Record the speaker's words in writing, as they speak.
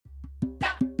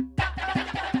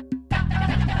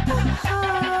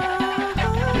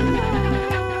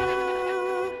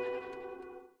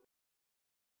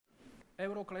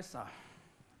klesá.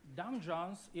 Dow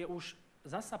Jones je už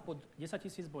zasa pod 10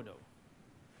 000 bodov.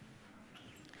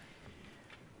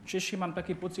 Češi, mám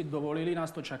taký pocit, dovolili,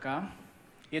 nás to čaká.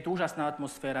 Je tu úžasná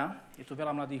atmosféra, je tu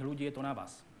veľa mladých ľudí, je to na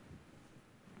vás.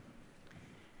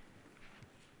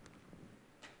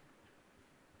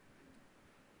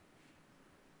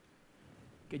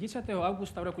 Keď 10.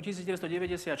 augusta v roku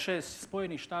 1996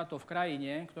 Spojených štátov v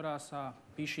krajine, ktorá sa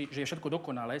píši, že je všetko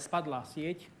dokonalé, spadla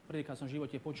sieť, prvýkrát som v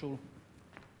živote počul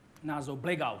názov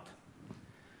Blackout.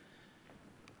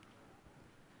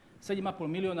 7,5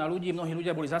 milióna ľudí, mnohí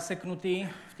ľudia boli zaseknutí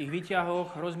v tých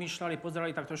výťahoch, rozmýšľali, pozerali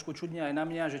tak trošku čudne aj na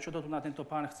mňa, že čo to tu na tento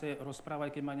pán chce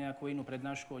rozprávať, keď má nejakú inú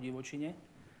prednášku o divočine.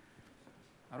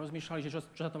 A rozmýšľali, že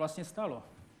čo sa to vlastne stalo.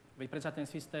 Veď predsa ten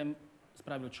systém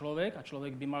spravil človek a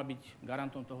človek by mal byť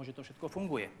garantom toho, že to všetko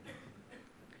funguje.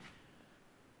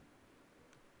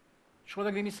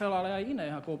 Človek vymyslel ale aj iné,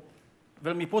 ako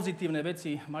veľmi pozitívne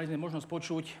veci. Mali sme možnosť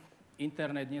počuť,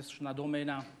 internet dnešná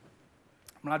doména.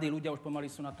 Mladí ľudia už pomaly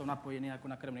sú na to napojení ako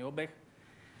na krvný obeh.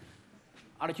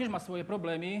 Ale tiež má svoje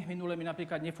problémy. Minule mi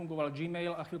napríklad nefungoval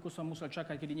Gmail a chvíľku som musel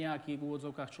čakať, kedy nejaký v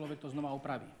úvodzovkách človek to znova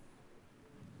opraví.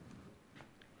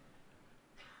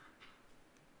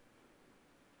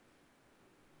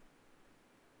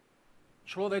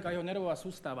 Človek a jeho nervová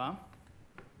sústava,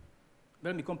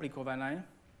 veľmi komplikované,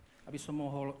 aby som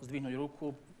mohol zdvihnúť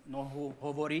ruku, nohu,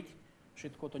 hovoriť.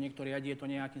 Všetko to niekto riadi, je to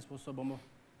nejakým spôsobom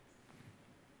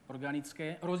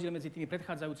organické. Rozdiel medzi tými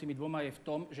predchádzajúcimi dvoma je v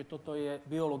tom, že toto je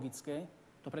biologické,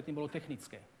 to predtým bolo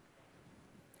technické.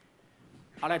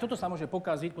 Ale aj toto sa môže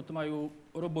pokaziť, potom majú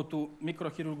robotu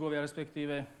mikrochirurgovia,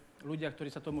 respektíve ľudia,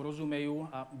 ktorí sa tomu rozumejú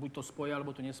a buď to spoja,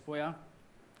 alebo to nespoja.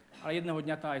 Ale jedného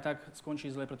dňa to aj tak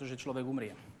skončí zle, pretože človek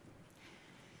umrie.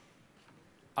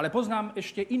 Ale poznám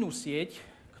ešte inú sieť,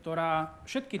 ktorá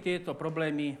všetky tieto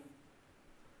problémy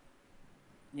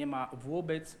nemá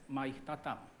vôbec, má ich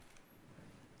tatam.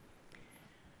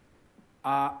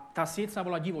 A tá sieť sa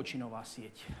volá divočinová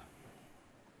sieť.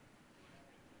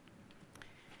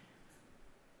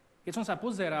 Keď som sa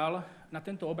pozeral na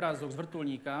tento obrázok z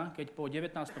vrtuľníka, keď po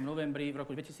 19. novembri v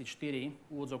roku 2004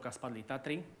 v úvodzovkách spadli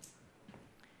Tatry,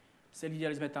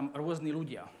 sedeli sme tam rôzni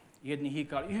ľudia. Jedni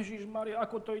hýkali, Ježišmaria,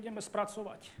 ako to ideme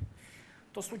spracovať?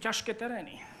 To sú ťažké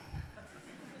terény.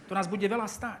 To nás bude veľa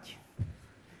stáť.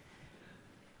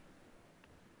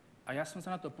 A ja som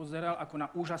sa na to pozeral ako na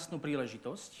úžasnú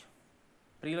príležitosť.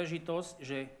 Príležitosť,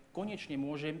 že konečne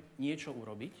môžem niečo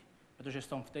urobiť, pretože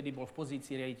som vtedy bol v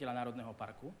pozícii riaditeľa Národného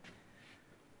parku.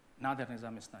 Nádherné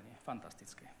zamestnanie,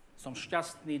 fantastické. Som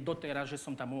šťastný doteraz, že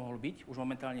som tam mohol byť. Už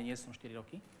momentálne nie som 4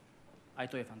 roky. Aj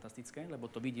to je fantastické,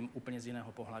 lebo to vidím úplne z iného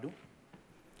pohľadu.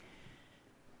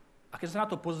 A keď som sa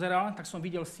na to pozeral, tak som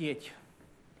videl sieť.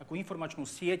 Takú informačnú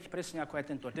sieť, presne ako aj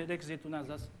tento TEDx je tu nás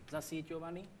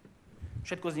zasieťovaný.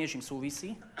 Všetko s niečím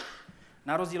súvisí.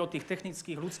 Na rozdiel od tých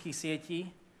technických ľudských sietí,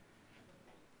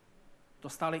 to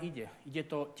stále ide. Ide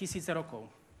to tisíce rokov.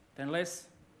 Ten les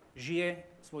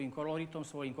žije svojím koloritom,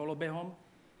 svojím kolobehom.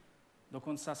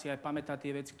 Dokonca si aj pamätá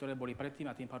tie veci, ktoré boli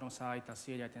predtým a tým pádom sa aj tá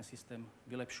sieť, aj ten systém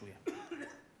vylepšuje.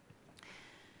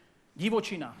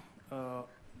 Divočina.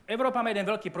 Európa má jeden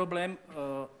veľký problém.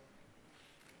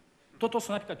 Toto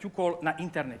som napríklad ťukol na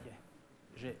internete.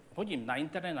 Že hodím na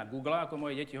internet, na Google, ako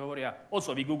moje deti hovoria,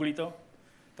 oco, vygoogli to.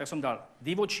 Tak som dal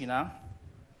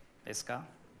divočina.sk,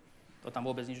 to tam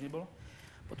vôbec nič nebolo.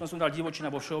 Potom som dal divočina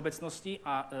vo všeobecnosti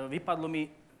a vypadlo mi,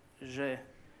 že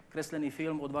kreslený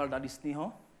film od Walda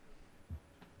Disneyho,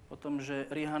 o tom,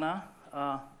 že Rihana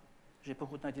a že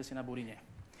pochutnajte si na burine.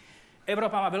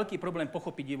 Európa má veľký problém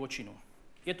pochopiť divočinu.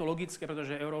 Je to logické,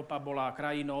 pretože Európa bola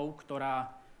krajinou, ktorá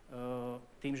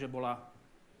tým, že bola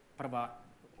prvá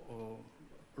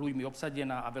ľuďmi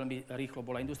obsadená a veľmi rýchlo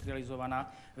bola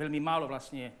industrializovaná, veľmi málo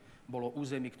vlastne bolo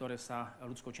území, ktoré sa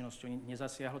ľudskou činnosťou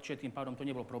nezasiahlo, čiže tým pádom to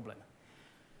nebol problém.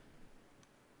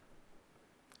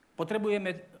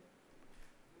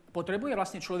 Potrebuje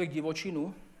vlastne človek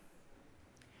divočinu.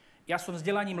 Ja som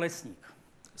vzdelaním lesník.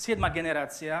 7.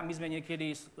 generácia, my sme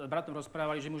niekedy s bratom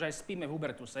rozprávali, že my už aj spíme v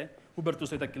Hubertuse.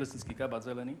 Hubertus je taký lesnický kabát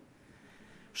zelený.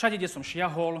 Všade, kde som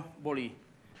šiahol, boli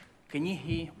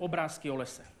knihy, obrázky o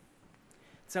lese.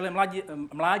 Celé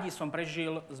mládí som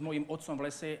prežil s mojím otcom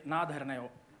v lese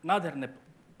nádherné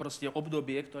proste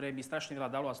obdobie, ktoré mi strašne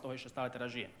veľa dalo a z toho ešte stále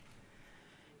teraz žijem.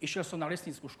 Išiel som na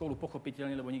lesnícku školu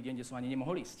pochopiteľne, lebo nikde inde som ani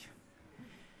nemohol ísť.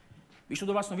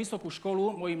 Vyštudoval som vysokú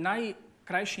školu, mojím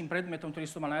najkrajším predmetom, ktorý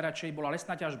som mal najradšej, bola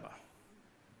lesná ťažba.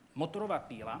 Motorová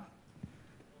píla,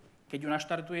 keď ju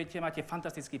naštartujete, máte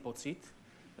fantastický pocit,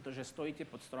 pretože stojíte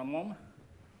pod stromom,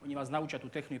 oni vás naučia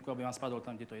tú techniku, aby vám spadol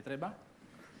tam, kde to je treba.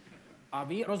 a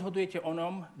vy rozhodujete o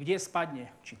ňom, kde spadne.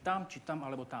 Či tam,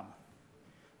 alebo tam.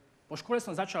 Po škole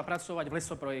som začal pracovať v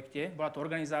lesoprojekte. Bola to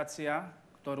organizácia,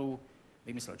 ktorú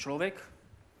vymyslel človek.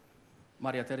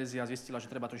 Maria Terezia zistila, že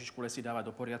treba trošičku lesy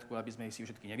dávať do poriadku, aby sme ich si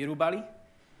všetky nevyrúbali.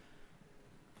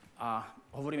 A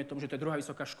hovoríme tomu, že to je druhá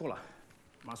vysoká škola.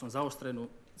 Mal som zaostrenú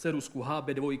ceruzku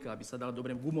HB2, aby sa dala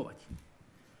dobre gumovať.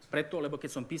 Preto, lebo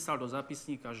keď som písal do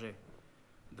zápisníka, že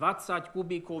 20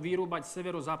 kubíkov vyrúbať v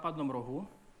severozápadnom rohu,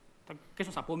 tak keď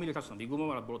som sa pomýlil, tak som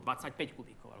vygumoval, ale bolo 25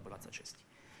 kubíkov, alebo 26.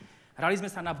 Hrali sme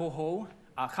sa na bohov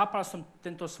a chápal som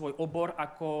tento svoj obor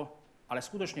ako, ale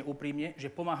skutočne úprimne,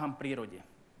 že pomáham prírode.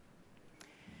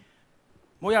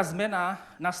 Moja zmena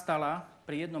nastala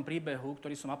pri jednom príbehu,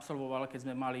 ktorý som absolvoval, keď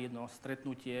sme mali jedno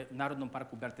stretnutie v Národnom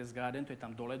parku Berchtesgaden, to je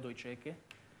tam dole, Dojčeke,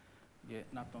 kde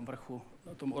na tom vrchu,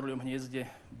 na tom orľom hniezde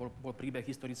bol príbeh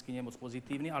historicky nemoc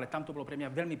pozitívny, ale tam to bolo pre mňa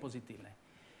veľmi pozitívne.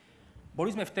 Boli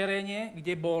sme v teréne,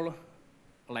 kde bol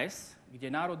les, kde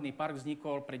Národný park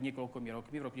vznikol pred niekoľkými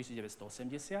rokmi, v roku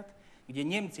 1980, kde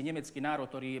nemecký národ,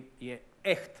 ktorý je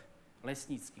echt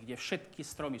lesnícky, kde všetky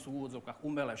stromy sú v úvodzovkách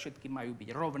umelé, všetky majú byť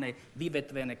rovné,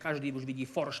 vyvetvené, každý už vidí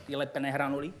foršty, lepené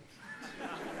hranuly,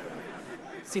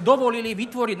 si dovolili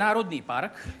vytvoriť Národný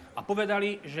park a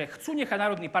povedali, že chcú nechať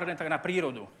Národný park len tak na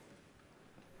prírodu.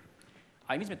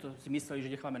 Aj my sme to si mysleli,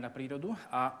 že necháme na prírodu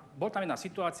a bol tam jedna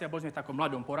situácia, boli sme v takom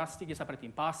mladom poraste, kde sa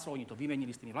predtým páslo, oni to vymenili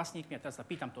s tými vlastníkmi a teraz sa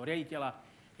pýtam toho riaditeľa,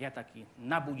 ja taký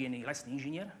nabudený lesný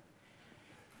inžinier,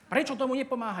 prečo tomu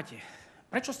nepomáhate?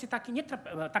 Prečo ste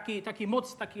taký moc,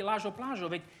 taký lážo plážo,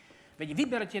 veď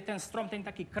vyberte ten strom, ten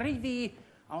taký krivý,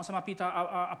 a on sa ma pýta,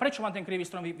 a prečo mám ten krivý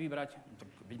strom vybrať?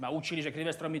 Veď ma učili, že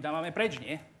krivé stromy dávame preč,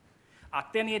 nie? A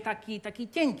ten je taký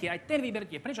tenký, aj ten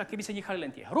vyberte preč, a keby ste nechali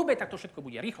len tie hrubé, tak to všetko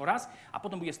bude rýchlo raz a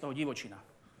potom bude z toho divočina.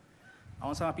 A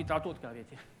on sa ma pýtal, to odkiaľ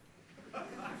viete?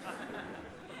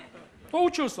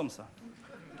 Poučil som sa.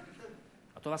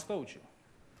 A to vás kto učil?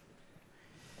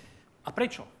 A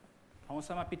prečo? A on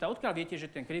sa ma pýta, odkiaľ viete,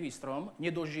 že ten krivý strom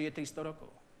nedožije 300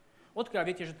 rokov? Odkiaľ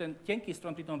viete, že ten tenký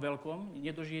strom pri tom veľkom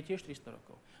nedožije tiež 300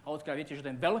 rokov? A odkiaľ viete, že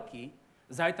ten veľký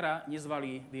zajtra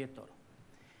nezvalí vietor?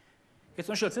 Keď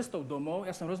som šiel cestou domov,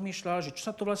 ja som rozmýšľal, že čo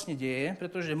sa to vlastne deje,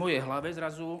 pretože v mojej hlave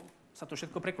zrazu sa to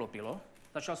všetko preklopilo.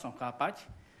 Začal som chápať,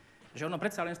 že ono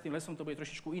predsa len s tým lesom to bude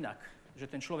trošičku inak.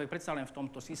 Že ten človek predsa len v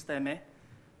tomto systéme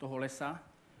toho lesa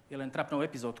je len trapnou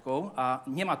epizódkou a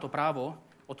nemá to právo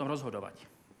o tom rozhodovať.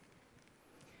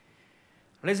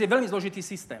 Les je veľmi zložitý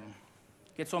systém.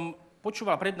 Keď som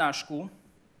počúval prednášku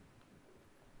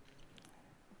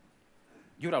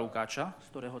Ďura Lukáča, z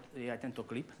ktorého je aj tento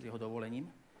klip, s jeho dovolením,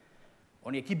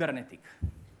 on je kybernetik.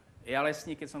 Ja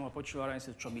lesník, keď som ho počúval, ja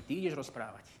myslím, čo mi ty ideš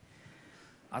rozprávať.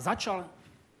 A začal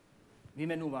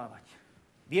vymenúvávať.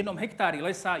 V 1 hektári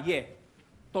lesa je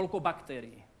toľko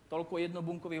baktérií, toľko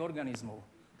jednobunkových organizmov.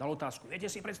 Dal otázku, viete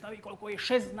si predstaviť, koľko je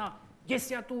 6 na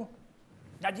 10,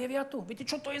 na 9? Viete,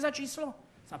 čo to je za číslo?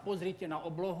 Sa pozrite na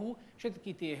oblohu,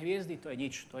 všetky tie hviezdy, to je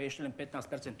nič. To je ešte len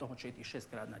 15% toho, čo je tých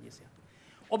 6 krát na 10.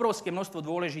 Obrovské množstvo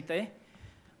dôležité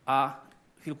a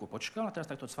chvíľku počkal a teraz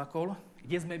takto cvakol.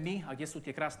 Kde sme my a kde sú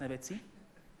tie krásne veci?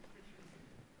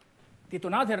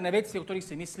 Tieto nádherné veci, o ktorých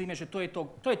si myslíme, že to je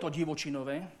to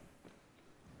divočinové,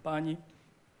 páni,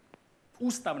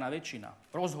 ústavná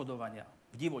väčšina rozhodovania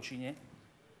v divočine,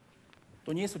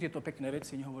 to nie sú tieto pekné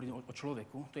veci, nehovorím o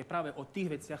človeku, to je práve o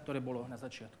tých veciach, ktoré bolo na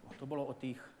začiatku. To bolo o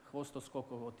tých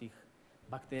chvostoskokoch, o tých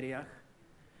baktériách.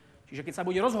 Čiže keď sa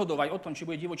bude rozhodovať o tom, či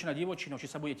bude divočina divočinou, či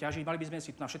sa bude ťažiť, mali by sme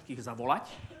si na všetkých zavolať.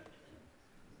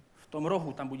 V tom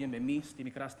rohu tam budeme my s tými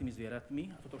krásnymi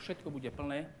zvieratmi a toto všetko bude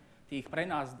plné tých pre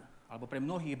nás, alebo pre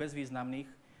mnohých bezvýznamných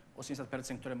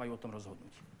 80%, ktoré majú o tom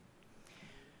rozhodnúť.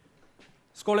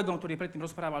 S kolegom, ktorý predtým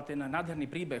rozprával ten nádherný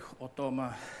príbeh o tom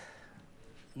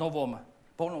novom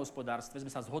poľnohospodárstve,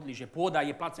 sme sa zhodli, že pôda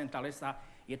je placenta lesa,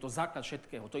 je to základ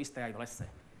všetkého, to isté aj v lese.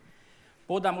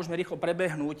 Pôda môžeme rýchlo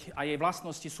prebehnúť a jej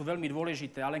vlastnosti sú veľmi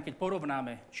dôležité, ale keď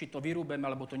porovnáme, či to vyrúbeme,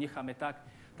 alebo to necháme tak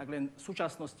len v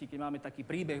súčasnosti, keď máme taký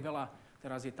príbeh veľa,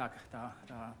 teraz je tak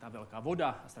tá veľká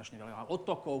voda a strašne veľa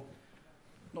odtokov,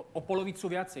 no o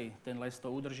polovicu viacej ten les to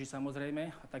udrží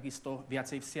samozrejme a takisto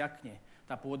viacej vsiakne.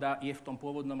 Tá pôda je v tom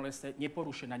pôvodnom lese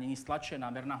neporušená, není stlačená,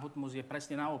 merná hmotnosť je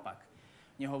presne naopak.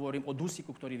 Nehovorím o dusíku,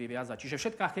 ktorý vyviaza. Čiže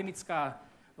všetká chemická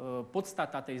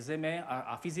podstata tej zeme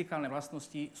a fyzikálne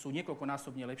vlastnosti sú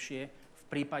niekoľkonásobne lepšie v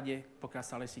prípade, pokiaľ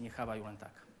sa lesy nechávajú len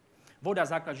tak. Voda,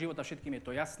 základ života, všetkým je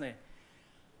to jasné.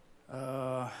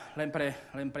 Len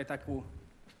pre takú,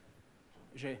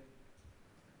 že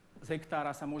z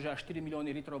hektára sa môže až 4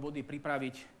 milióny litrov vody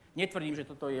pripraviť Netvrdím, že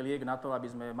toto je liek na to,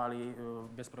 aby sme mali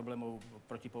bez problémov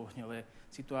protipovodňové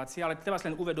situácie, ale treba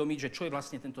si len uvedomiť, že čo je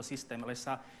vlastne tento systém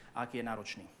lesa a aký je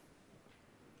náročný.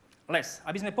 Les.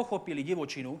 Aby sme pochopili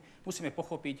divočinu, musíme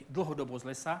pochopiť dlhodobosť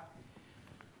lesa.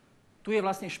 Tu je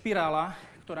vlastne špirála,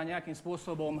 ktorá nejakým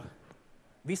spôsobom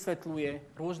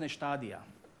vysvetľuje rôzne štádia.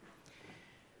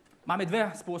 Máme dve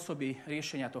spôsoby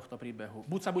riešenia tohto príbehu.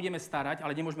 Buď sa budeme starať,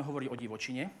 ale nemôžeme hovoriť o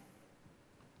divočine.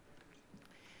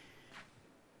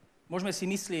 Môžeme si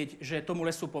myslieť, že tomu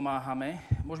lesu pomáhame,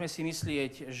 môžeme si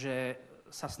myslieť, že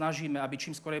sa snažíme, aby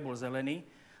čím skorej bol zelený,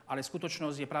 ale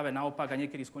skutočnosť je práve naopak a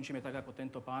niekedy skončíme tak ako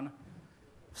tento pán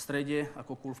v strede,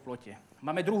 ako kúľ v plote.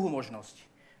 Máme druhú možnosť.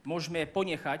 Môžeme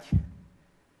ponechať,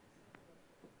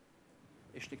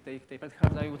 ešte k tej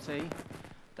predchádzajúcej,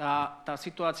 tá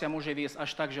situácia môže viesť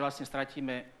až tak, že vlastne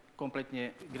stratíme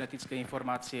kompletne genetické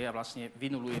informácie a vlastne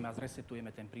vynulujeme a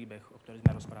zresetujeme ten príbeh, o ktorom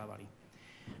sme rozprávali.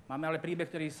 Máme ale príbeh,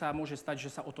 ktorý sa môže stať,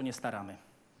 že sa o to nestaráme.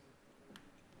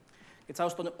 Keď sa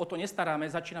o to nestaráme,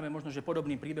 začíname možno, že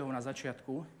podobným príbehom na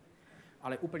začiatku,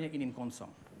 ale úplne iným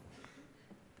koncom.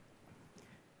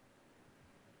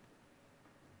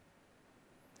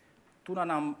 Tu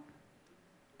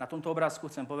na tomto obrázku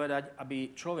chcem povedať,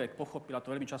 aby človek pochopil, a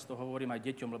to veľmi často hovorím aj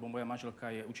deťom, lebo moja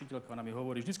manželka je učiteľka, ona mi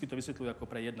hovorí, vždycky to vysvetľuje ako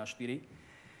pre 1-4.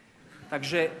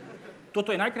 Takže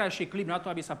toto je najkrajší klip na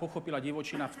to, aby sa pochopila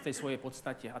divočina v tej svojej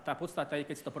podstate. A tá podstata je,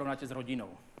 keď si to porovnáte s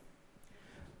rodinou.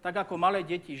 Tak ako malé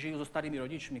deti žijú so starými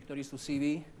rodičmi, ktorí sú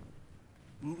siví,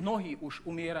 mnohí už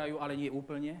umierajú, ale nie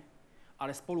úplne,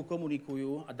 ale spolu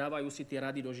komunikujú a dávajú si tie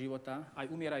rady do života. Aj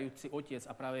umierajúci otec,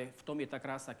 a práve v tom je tá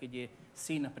krása, keď je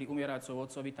syn pri umierajúcom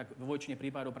otcovi, tak vo väčšine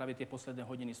prípadov práve tie posledné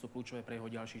hodiny sú kľúčové pre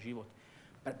jeho ďalší život.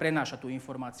 Prenáša tú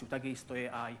informáciu, takisto je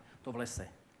aj to v lese.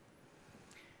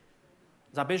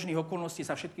 Za bežných okolností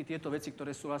sa všetky tieto veci,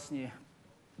 ktoré sú vlastne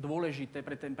dôležité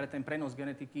pre ten prenos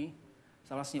genetiky,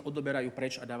 sa vlastne odoberajú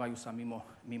preč a dávajú sa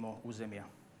mimo územia.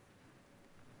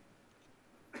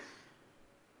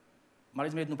 Mali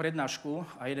sme jednu prednášku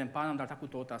a jeden pán nám dal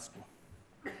takúto otázku.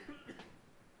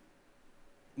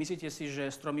 Myslíte si, že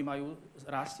stromy majú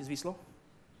rásť zvislo?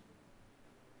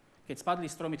 Keď spadli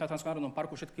stromy v Tatranskom národnom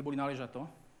parku, všetky boli naležato.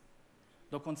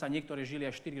 Dokonca niektoré žili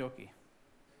aj 4 roky.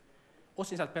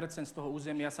 80% z toho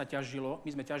územia sa ťažilo, my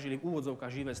sme ťažili v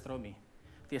úvodzovkách živé stromy.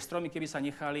 Tie stromy, keby sa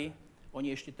nechali,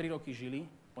 oni ešte 3 roky žili,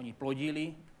 oni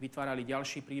plodili, vytvárali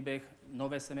ďalší príbeh,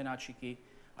 nové semenáčiky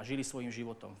a žili svojím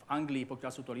životom. V Anglii,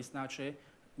 pokiaľ sú to listnáče,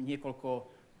 niekoľko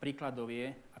príkladov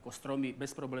je, ako stromy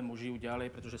bez problému žijú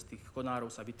ďalej, pretože z tých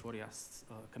konárov sa vytvoria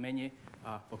kmene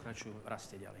a pokračujú v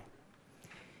raste ďalej.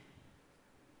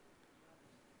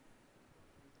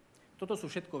 Toto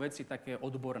sú všetko veci také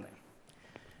odborné.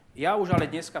 Ja už ale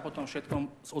dneska po tom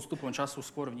všetkom s odstupom času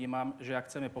skôr vnímam, že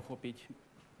ak chceme pochopiť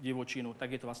divočinu,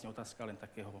 tak je to vlastne otázka len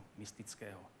takého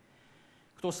mystického.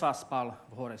 Kto sa spal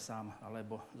v hore sám,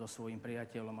 alebo so svojím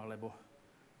priateľom, alebo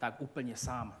tak úplne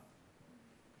sám.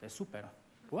 To je super.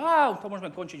 Wow, to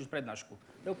môžeme končiť už prednášku.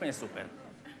 To je úplne super.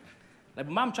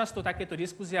 Lebo mám často takéto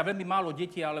diskusie a veľmi málo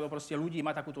detí, alebo proste ľudí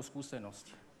má takúto skúsenosť.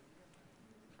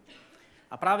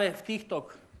 A práve v týchto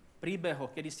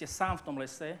príbehoch, kedy ste sám v tom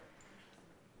lese,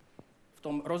 v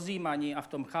tom rozjímaní a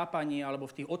v tom chápaní alebo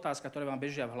v tých otázkach, ktoré vám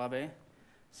bežia v hlave,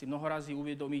 si mnoho razy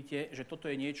uvedomíte, že toto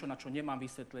je niečo, na čo nemám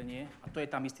vysvetlenie a to je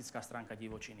tá mystická stránka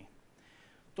divočiny.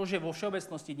 To, že vo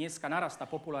všeobecnosti dneska narastá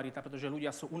popularita, pretože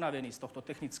ľudia sú unavení z tohto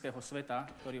technického sveta,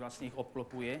 ktorý vlastne ich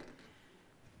obklopuje,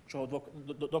 čo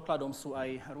dokladom sú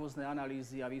aj rôzne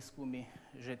analýzy a výskumy,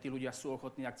 že tí ľudia sú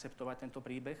ochotní akceptovať tento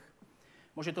príbeh.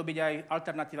 Môže to byť aj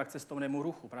alternatíva k cestovnému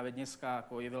ruchu. Práve dneska,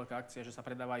 ako je veľká akcia, že sa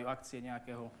predávajú akcie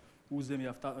nejakého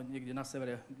územia niekde na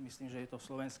severe, myslím, že je to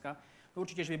Slovenska.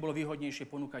 Určite, že by bolo výhodnejšie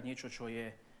ponúkať niečo, čo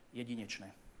je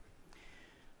jedinečné.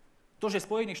 To, že v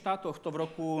Spojených štátoch to v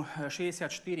roku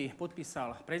 1964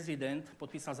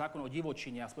 podpísal zákon o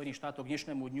divočine a v Spojených štátoch k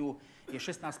dnešnému dňu je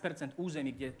 16%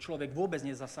 území, kde človek vôbec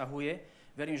nezasahuje.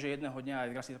 Verím, že jedného dňa aj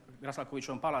v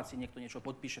Grassalkovičovom paláci niekto niečo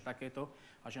podpíše takéto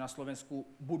a že na Slovensku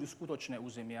budú skutočné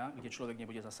územia, kde človek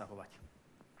nebude zasahovať.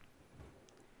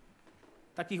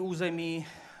 Takých území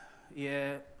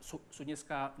sú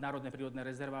dneska národné prírodné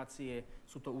rezervácie,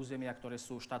 sú to územia, ktoré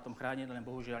sú štátom chránené, len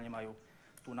bohužiaľ nemajú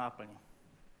tú náplň.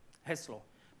 Heslo.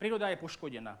 Príroda je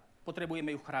poškodená.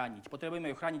 Potrebujeme ju chrániť. Potrebujeme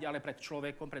ju chrániť ale pred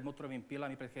človekom, pred motorovými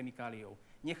pilami, pred chemikáliou.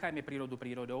 Nechajme prírodu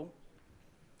prírodou.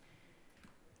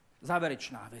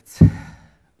 Záverečná vec.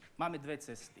 Máme dve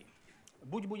cesty.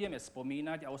 Buď budeme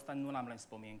spomínať a ostanú nám len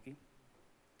spomienky,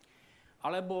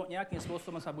 alebo nejakým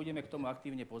spôsobom sa budeme k tomu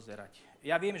aktívne pozerať.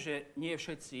 Ja viem, že nie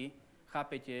všetci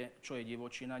chápete, čo je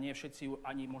divočina, nie všetci ju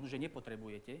ani možno, že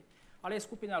nepotrebujete, ale je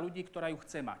skupina ľudí, ktorá ju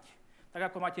chce mať.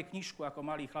 Tak ako máte knižku, ako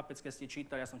malý chlapec, keď ste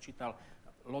čítali, ja som čítal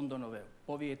Londonové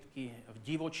poviedky v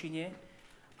divočine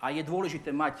a je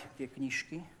dôležité mať tie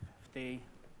knižky v tej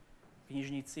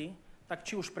knižnici, tak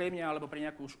či už pre mňa, alebo pre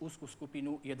nejakú úzkú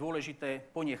skupinu je dôležité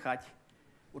ponechať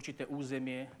určité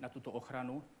územie na túto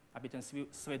ochranu, aby ten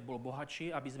svet bol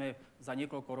bohatší, aby sme za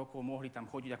niekoľko rokov mohli tam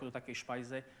chodiť ako do takej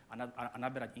špajze a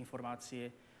naberať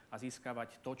informácie a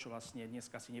získavať to, čo vlastne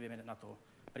dneska si nevieme na to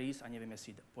prísť a nevieme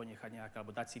si ponechať nejaké,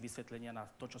 alebo dať si vysvetlenia na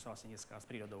to, čo sa vlastne dneska s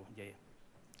prírodou deje.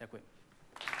 Ďakujem.